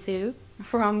walking to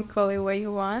from Chloe What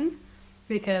You Want.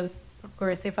 Because, of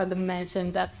course, if I don't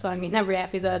mention that song in every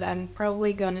episode, I'm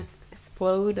probably gonna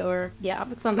explode or,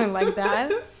 something like that.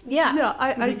 Yeah. Yeah,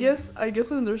 I guess I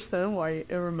understand why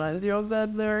it reminded you of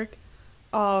that lyric.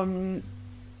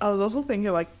 I was also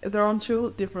thinking like they're on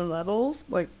two different levels.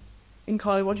 Like in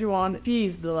Call It What You Want,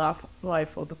 she's the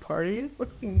life of the party.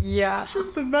 Yeah.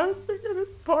 She's the best thing at this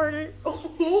party.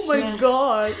 Oh my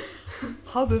god.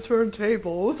 How the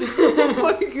turntables. Oh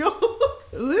my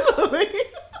god. Literally.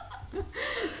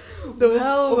 There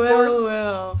was,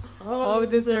 Well. how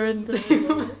the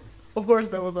turntables. Of course,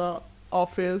 there was a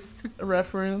Office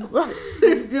reference.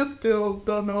 If you still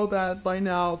don't know that by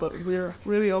now, but we're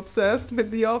really obsessed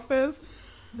with The Office.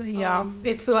 Yeah,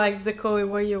 it's like the Chloe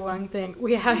What You Want thing.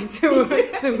 We have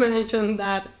to mention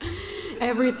that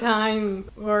every time,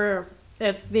 or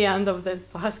it's the end of this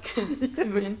podcast. I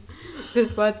mean,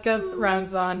 this podcast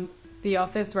runs on The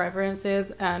Office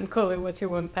references and Chloe What You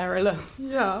Want parallels.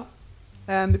 Yeah.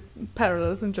 And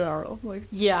parallels in general. Like,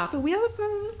 Yeah. so we have a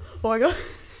parallel? Oh my god.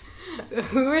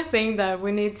 We were saying that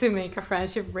we need to make a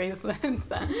friendship bracelet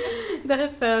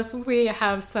that says we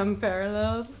have some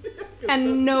parallels.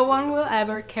 And no one will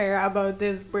ever care about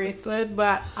this bracelet,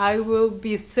 but I will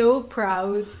be so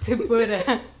proud to put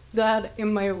that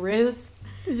in my wrist.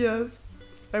 Yes.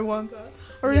 I want that.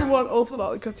 I really Yeah. want also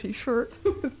like a t-shirt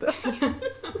with that.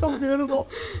 So beautiful.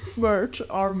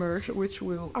 Our merch, which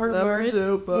we'll Our never merch?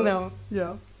 do, but No.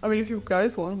 yeah. I mean, if you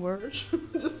guys want merch,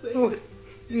 just say No,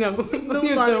 No,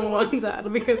 you not don't at want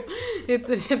that because it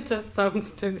just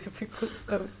sounds too difficult.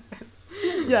 So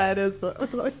yeah, it is,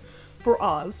 but like for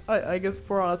us, I guess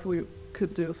for us we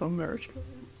could do some merch.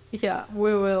 yeah,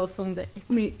 we will someday.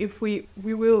 I mean, if we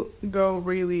will go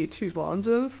really to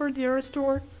London for the Eras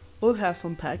store, we'll have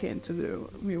some packing to do.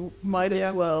 We might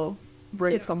as well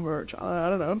bring some merch. I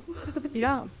don't know.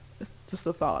 Yeah. It's just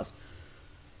a thought.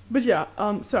 But yeah,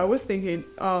 so I was thinking,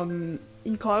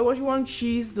 in Call It What You Want,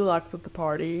 she's the life of the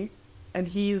party, and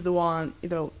he's the one,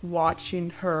 watching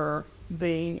her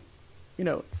being,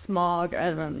 smug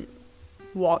and then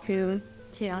walking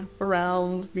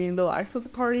around being the life of the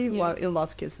party, while in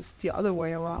Lost Kiss it's the other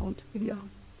way around. Yeah.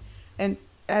 And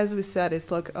as we said,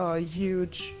 it's like a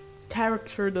huge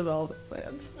character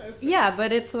development. Yeah,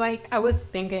 but it's like I was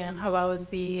thinking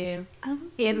about the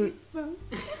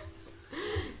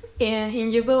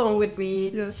in You Belong With Me.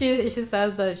 Yes. She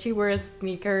says that she wears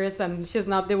sneakers and she's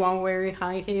not the one wearing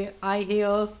high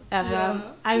heels. And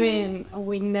I mean,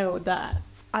 we know that.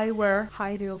 I wear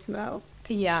high heels now.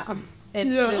 Yeah,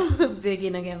 it's this big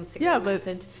in against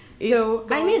message. it's So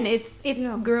I mean, it's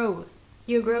Yeah. growth.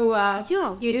 You grow up,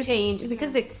 Yeah, you change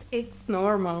because it's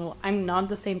normal. I'm not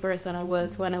the same person I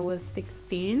was when I was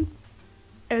 16.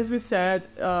 As we said,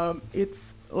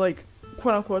 it's like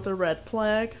quote unquote a red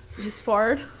flag. This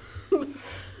part,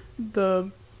 the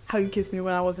how you kissed me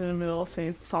when I was in the middle of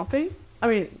saying something. I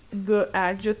mean, the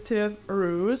adjective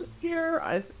ruse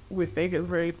here, we think is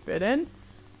very fitting,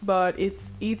 but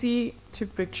it's easy to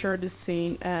picture the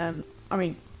scene, and I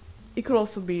mean, it could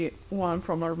also be one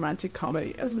from a romantic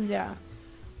comedy as well. Yeah,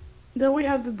 Then we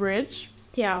have the bridge.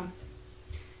 yeah,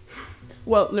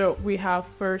 Well, no, we have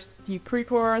first the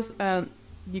pre-chorus and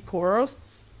the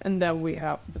chorus, and then we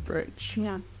have the bridge.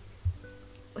 yeah.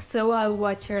 So I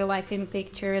watch your life in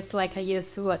pictures like I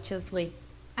used to watch you sleep,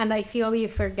 and I feel you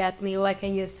forget me like I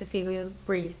used to feel you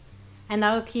breathe. And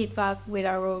I'll keep up with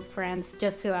our old friends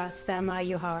just to ask them how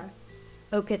you are.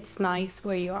 Hope it's nice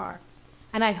where you are.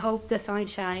 And I hope the sun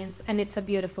shines and it's a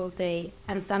beautiful day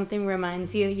and something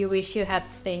reminds you you wish you had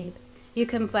stayed. You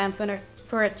can plan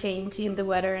for a change in the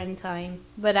weather and time,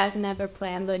 but I've never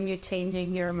planned on you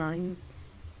changing your mind.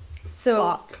 So,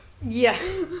 Fuck. yeah.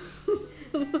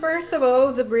 First of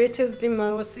all, the bridge is the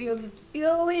most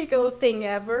illegal thing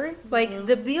ever. Like,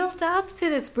 the build up to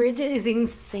this bridge is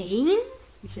insane.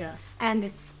 Yes. And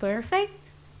it's perfect.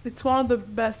 It's one of the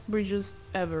best bridges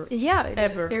ever. Yeah,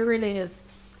 Ever. it really is.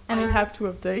 And I have to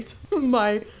update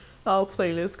my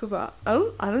playlist because I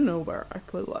don't know where I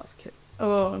played Last Kiss.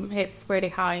 Oh, it's pretty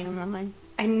high in my mind.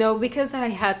 I know because I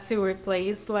had to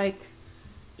replace like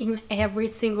in every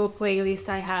single playlist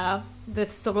I have the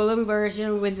stolen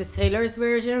version with the Taylor's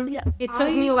version. Yeah, It took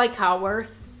me like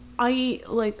hours. I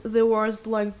like there was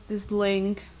like this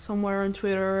link somewhere on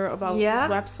Twitter about Yeah?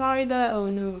 this website that Oh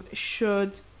no.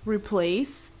 should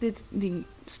replace the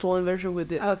stolen version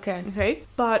with it. Okay. Okay,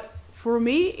 but for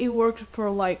me it worked for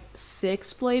like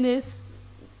 6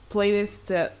 playlists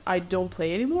that I don't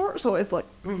play anymore. So it's like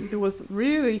it was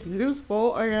really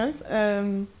useful, I guess.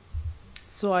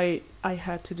 So I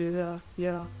had to do that.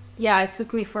 Yeah, Yeah, it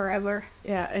took me forever.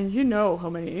 yeah, and you know how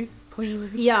many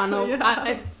playlists? Yeah, no. you I,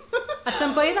 have. at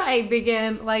some point, I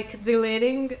began like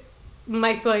deleting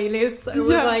my playlists. I was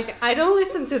Yeah. like, I don't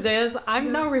listen to this.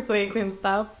 I'm not replacing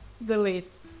stuff. Delete.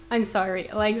 I'm sorry.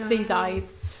 Like Yeah. they died.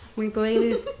 We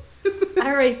playlists.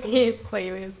 R.I.P.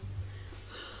 playlists.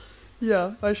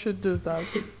 Yeah, I should do that.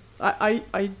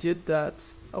 I did that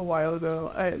a while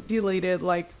ago. I deleted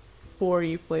like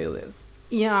 40 playlists.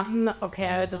 Yeah. No, okay.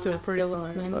 I don't Still have pretty those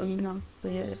fine, many, no,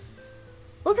 playlists.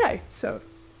 Okay, so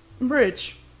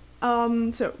bridge.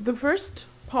 So the first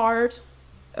part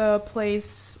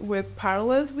plays with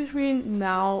parallels between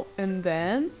now and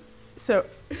then. So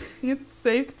it's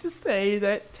safe to say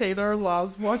that Taylor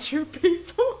loves watching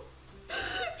people.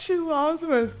 She loves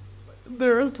when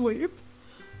they're asleep.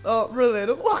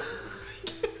 Relatable.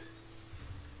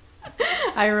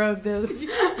 I wrote this.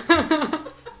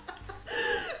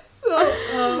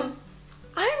 So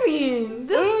I mean,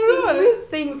 that's Oh, a sweet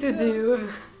thing to do.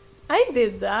 I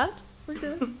did that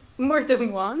more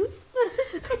than once.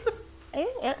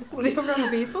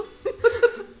 Different people.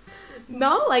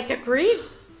 No, like a creep.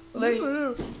 Like,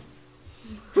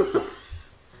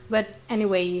 but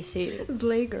anyway, she.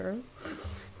 Slay girl.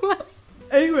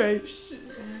 Anyway,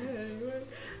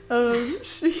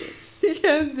 she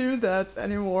can't do that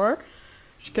anymore.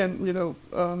 She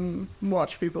can,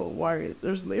 watch people while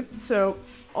they're asleep. So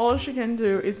all she can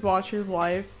do is watch his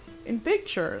life in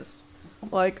pictures,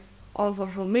 like on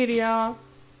social media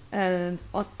and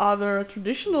on other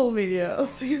traditional media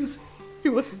since he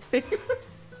was big.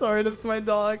 Sorry, that's my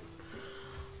dog.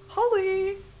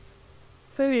 Holly.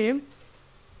 Felipe.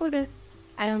 Okay.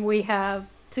 And we have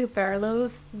two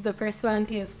parallels. The first one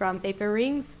is from Paper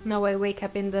Rings. Now I wake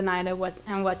up in the night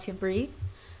and watch you breathe.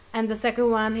 And the second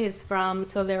one is from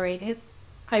Tolerated.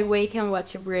 I wake and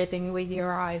watch you breathing with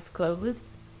your eyes closed.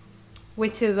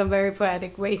 Which is a very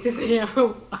poetic way to say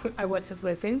how I watch you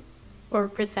sleeping. Or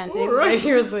presenting Alright. while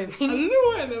you're I sleeping. don't know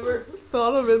why I never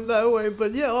thought of it that way,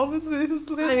 but yeah, obviously he's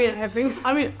sleeping.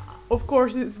 I mean, Of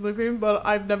course he's sleeping, but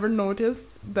I've never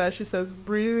noticed that she says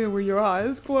breathing with your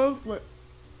eyes closed. Like,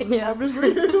 yeah.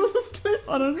 obviously he's asleep.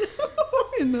 I don't know.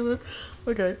 I never.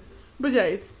 Okay, but yeah,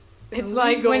 it's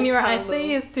like legal when your parallel.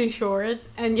 essay is too short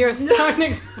and you're starting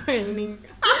explaining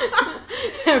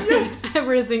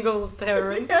every single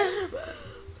theory.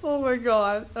 Oh my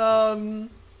god.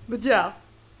 But yeah,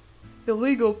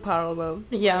 illegal parallel.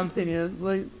 Yeah. Opinion,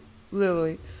 like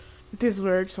literally, these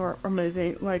lyrics are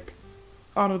amazing. Like,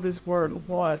 out of this world.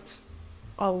 What?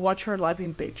 I'll watch her live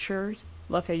in pictures,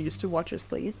 like I used to watch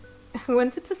asleep. I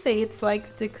wanted to say it's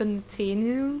like the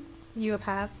continue you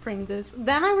have from this.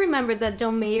 Then I remembered that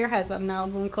John Mayer has an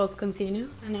album called Continue.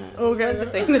 And I Okay. wanted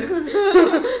to say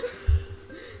that.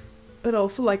 But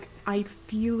also, like, I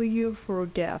feel you,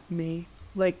 forget me.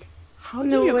 Like, how do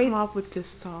No, you come it's- up with this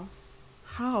stuff?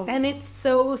 How? And it's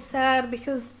so sad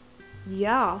because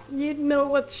yeah, you know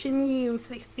what she means.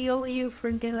 I feel you,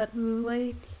 forget me.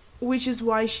 Like, which is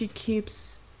why she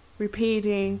keeps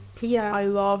repeating, yeah. I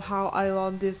love how I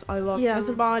love this, I love Yeah. this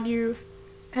about you.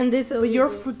 And this But you're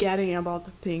also- forgetting about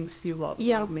the things you love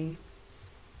Yeah. about me.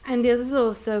 And this is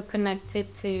also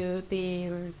connected to the.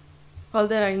 All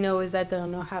that I know is I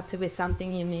don't know how to be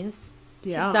something you miss.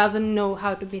 Yeah. She doesn't know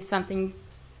how to be something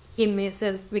he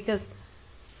misses because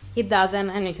he doesn't,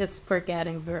 and he's just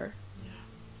forgetting her.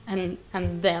 And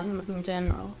them in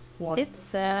general. What? It's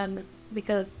sad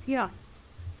because yeah,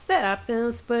 that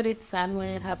happens, but it's sad when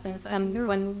it happens and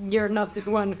when you're not the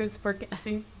one who's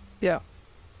forgetting. Yeah.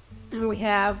 And we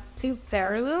have two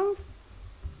parallels.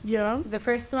 Yeah. The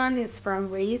first one is from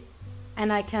Breathe,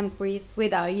 and I can't breathe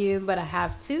without you, but I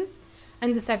have to.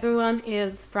 And the second one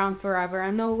is from Forever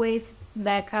and Always,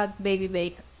 Becca, Baby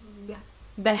Bacon.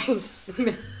 Bacon.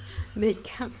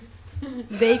 Bacon.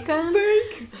 Bacon.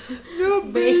 Bake. You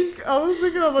bake. I was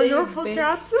thinking about your Bake.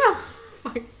 focaccia.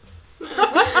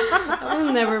 I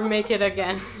will never make it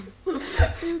again.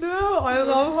 You know, I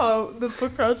love how the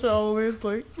focaccia always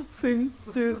like seems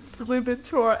to slip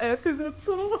into our episode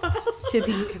so much. She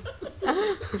thinks.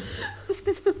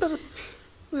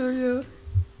 So, yeah.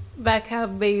 Back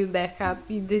up, baby, back up.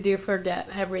 Did you forget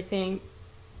everything?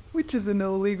 Which is an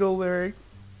illegal lyric.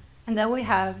 And then we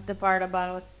have the part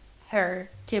about her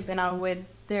keeping up with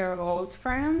their old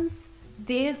friends.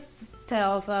 This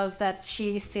tells us that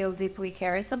she still deeply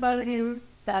cares about him,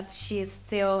 that she's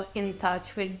still in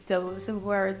touch with those who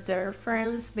were their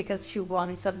friends because she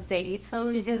wants updates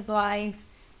on his life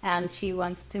and she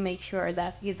wants to make sure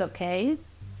that he's okay.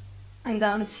 And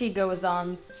then she goes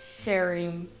on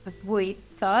sharing sweet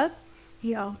thoughts.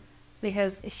 Yeah.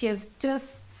 Because she is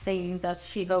just saying that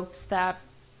she hopes that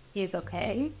he's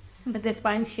okay. At this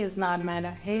point, she's not mad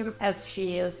at him as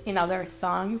she is in other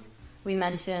songs. We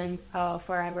mentioned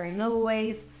Forever and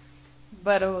Always,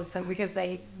 but also because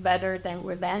they better than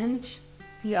Revenge.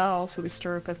 Yeah, also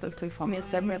Mr. Perfectly Fine.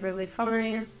 Mr. Perfectly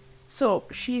Fine. So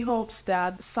she hopes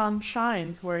that the sun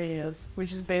shines where he is,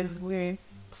 which is basically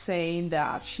saying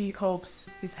that she hopes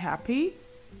he's happy.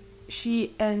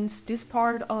 She ends this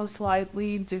part on a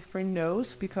slightly different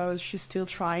note because she's still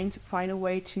trying to find a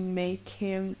way to make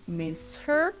him miss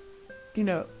her. You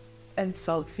know, and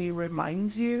selfie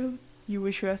reminds you, you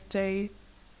wish you had stayed.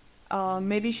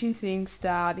 Maybe she thinks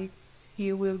that if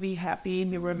he will be happy,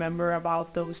 he'll remember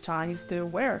about those times they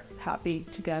were happy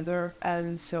together,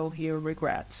 and so he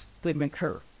regrets leaving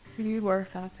her. We were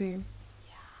happy.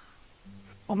 Yeah.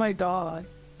 Oh my god.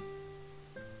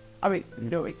 I mean,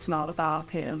 no, it's not about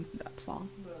him, that song.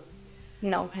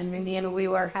 No, and in the end, we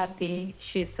were happy.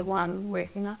 She's the one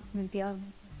waking up with the other.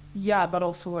 Yeah, but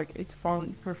also, like, it's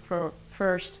from her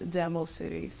first demo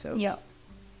CD, so... Yeah.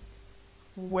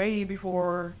 Way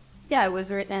before... Yeah, it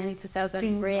was written in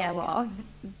 2003.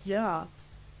 Yeah.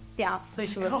 Yeah, so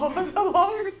she was... God, a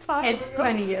long time It's ago.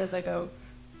 20 years ago.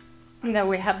 And then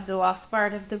we have the last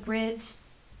part of the bridge.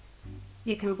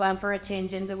 You can plan for a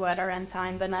change in the weather and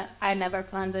time, but I never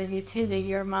planned on you changing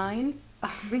your mind.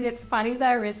 It's funny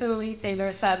that recently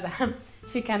Taylor said that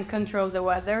she can't control the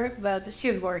weather, but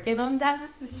she's working on that.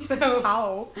 So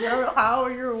How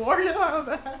you're working on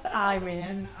that? I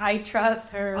mean, I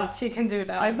trust her. She can do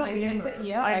that. I believe her.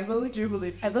 Yeah, I believe. do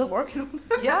believe she's I believe- working on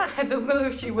that. Yeah, I do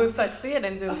believe she will succeed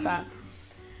and do that.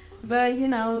 But you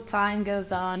know, time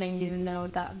goes on, and you know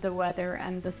that the weather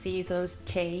and the seasons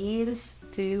change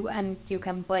too, and you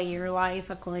can play your life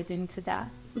according to that.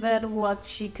 But what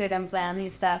she couldn't plan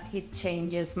is that he'd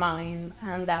change his mind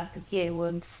and that he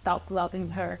would stop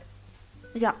loving her.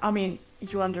 Yeah, I mean,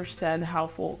 you understand how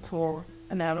Folklore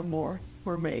and Evermore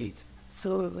were made.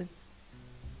 Absolutely.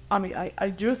 I mean, I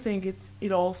do think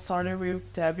it all started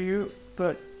with debut,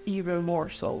 but even more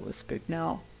so with Big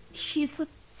Now. She's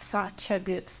such a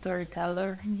good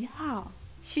storyteller. Yeah.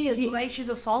 She is She's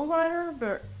a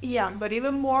songwriter, yeah, but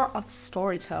even more a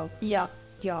storyteller. yeah,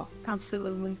 Yeah.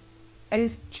 absolutely. And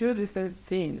it's two different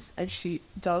things, and she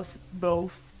does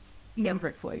both Yeah.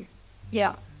 perfectly.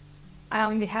 Yeah. I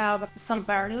only have some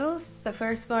parallels. The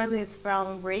first one is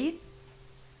from Reed.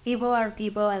 People are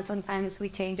people, and sometimes we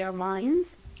change our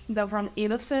minds. Then from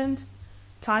Innocent,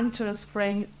 time turns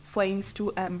flames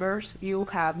to embers, you'll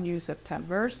have new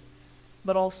Septembers.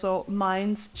 But also,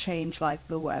 minds change like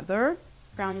the weather.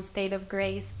 From State of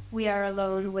Grace, we are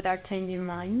alone with our changing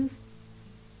minds.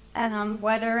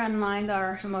 Weather and mind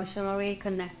are emotionally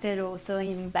connected also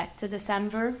in Back to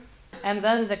December. And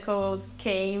then the cold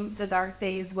came, the dark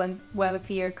days when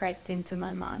fear crept into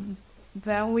my mind.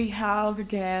 Then we have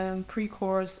again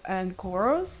pre-chorus and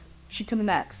chorus. She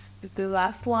connects the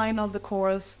last line of the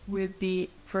chorus with the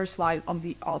first line of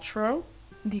the outro.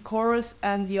 The chorus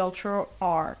and the outro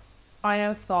are: I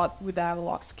have thought without a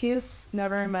lost kiss,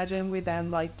 never imagined we'd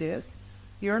end like this.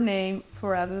 Your name,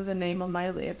 forever the name on my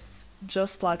lips,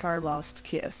 just like our lost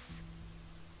kiss.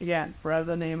 Again, forever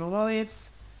the name on my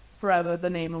lips, forever the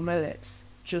name on my lips,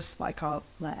 just like our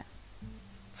last.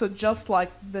 So just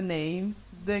like the name,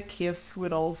 the kiss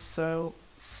would also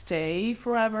stay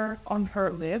forever on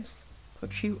her lips,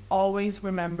 but she always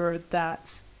remembered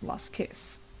that last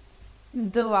kiss.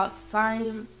 The last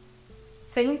time,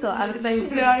 saying the last time is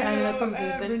kind of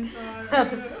confusing.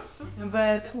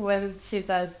 But when she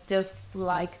says just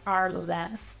like our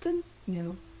last,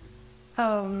 You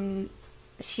know,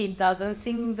 she doesn't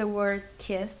sing the word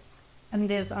kiss, and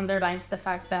this underlines the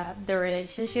fact that the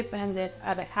relationship ended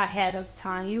ahead of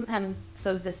time, and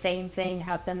so the same thing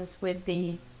happens with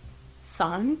the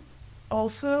son.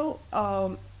 also,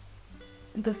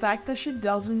 the fact that she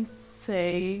doesn't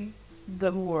say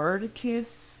the word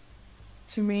kiss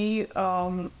To me,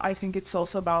 I think it's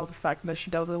also about the fact that she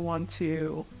doesn't want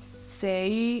to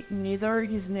say neither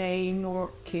his name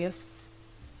nor kiss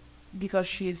because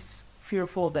she's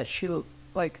fearful that she'll,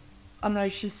 like, I don't know,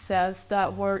 if she says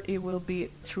that word, it will be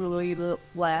truly the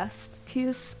last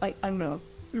kiss. I don't know.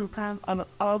 I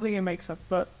don't think it makes sense,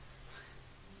 but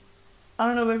I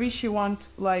don't know, maybe she won't,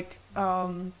 like,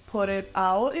 put it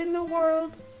out in the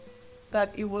world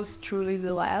that it was truly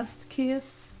the last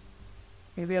kiss.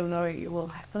 Maybe, I don't know, it will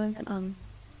happen.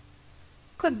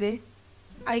 Could be.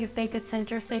 I think it's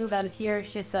interesting that here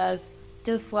she says,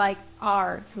 just like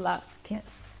our last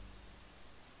kiss.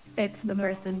 It's the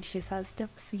first thing she says to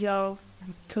us. Yeah,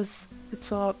 because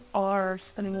it's not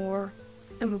ours anymore.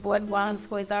 And what once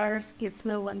was ours, it's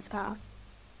no one's now.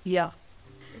 Yeah.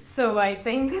 So I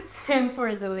think it's time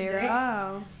for the lyrics.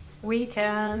 Yeah. We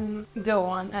can go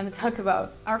on and talk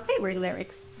about our favorite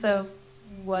lyrics. So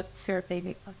what's your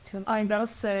favorite tune? I'm gonna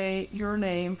say your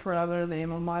name for another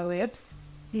name on my lips.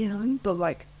 Yeah. But,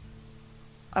 like,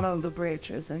 I don't know, the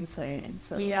bridge is insane.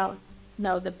 So. Yeah.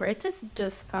 No, the bridge is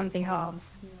just something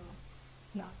else.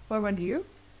 Yeah. What about you?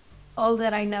 All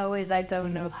that I know is I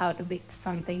don't know how to beat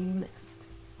something missed.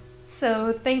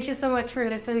 So thank you so much for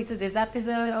listening to this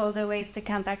episode. All the ways to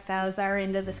contact us are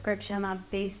in the description of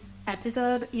this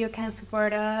episode. You can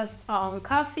support us on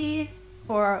Ko-fi,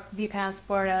 or you can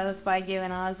support us by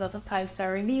giving us a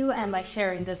 5-star review and by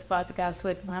sharing this podcast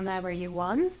with whomever you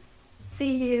want.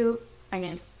 See you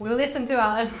again. We'll listen to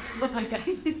us, I guess,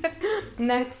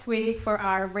 next week for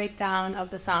our breakdown of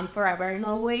the song Forever and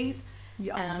Always.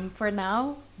 Yeah. For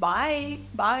now, bye.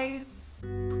 Bye.